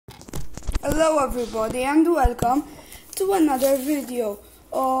Hello everybody and welcome to another video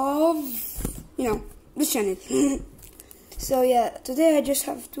of this channel. So yeah, today I just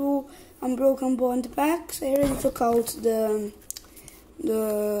have two unbroken bond packs. I already took out the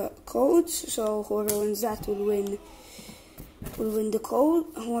codes, so whoever wins that will win the code.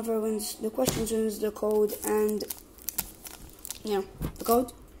 Whoever wins the questions wins the code, and the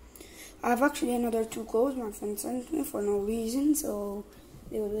code. I have actually another two codes my friend sent me for no reason, so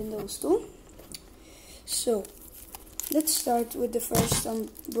they will win those two. So let's start with the first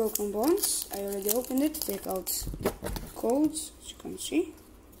unbroken bonds. I already opened it to take out the codes, as you can see.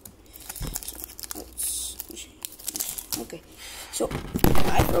 Okay, so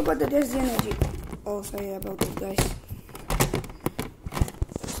I forgot that there's the energy. Oh, sorry about that, guys.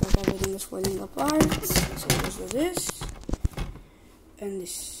 So everything is falling apart. So there's this and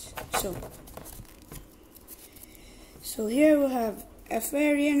this. So here we have a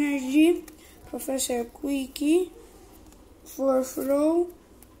fairy energy, Professor Queeky, Forfro,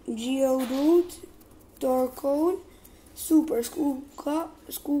 Geodude, Torkoal, Super Scoop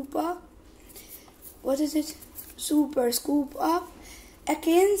Up, what is it? Super Scoop Up,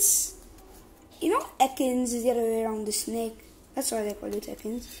 Ekans. You know Ekans is the other way around the snake. That's why they call it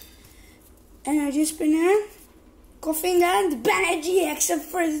Ekans. Energy Spinner, Coughing and Banner GX, the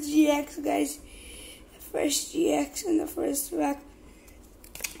first GX, guys. The first GX in the first pack.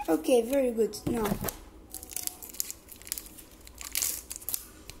 Okay, very good. Now,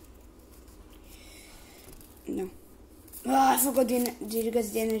 I forgot the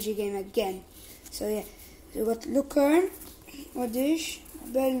energy game again. So yeah, so we got Lucerne, Oddish,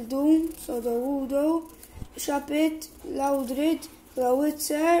 Beldum, Sodowoodo, Shuppet, Loudred,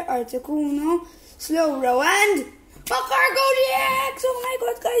 Glowitzer, Articuno, Slowbro, and Macargo GX! Oh my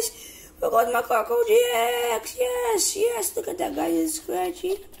god, guys! We got Macargo GX! Yes! Look at that, guys. It's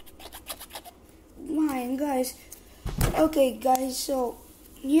scratchy. Mine, guys. Okay, guys, so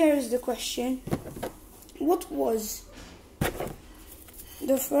here's the question. What was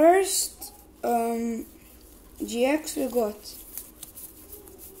the first GX we got?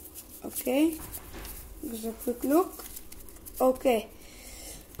 Okay, just a quick look. Okay,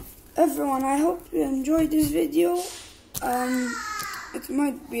 everyone, I hope you enjoyed this video. It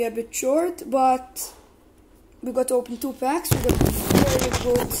might be a bit short, but we got to open two packs. We got very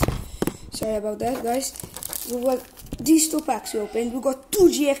good. Sorry about that, guys. We got these two packs we opened. We got two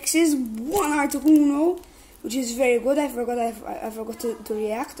GXs, one Articuno, which is very good. I forgot to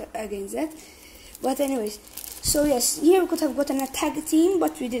react against that. But anyways, so yes, here we could have gotten a tag team,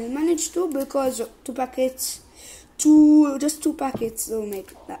 but we didn't manage to because just two packets don't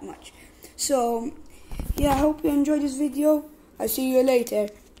make that much. So yeah, I hope you enjoyed this video. I'll see you later.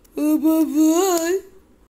 Bye bye.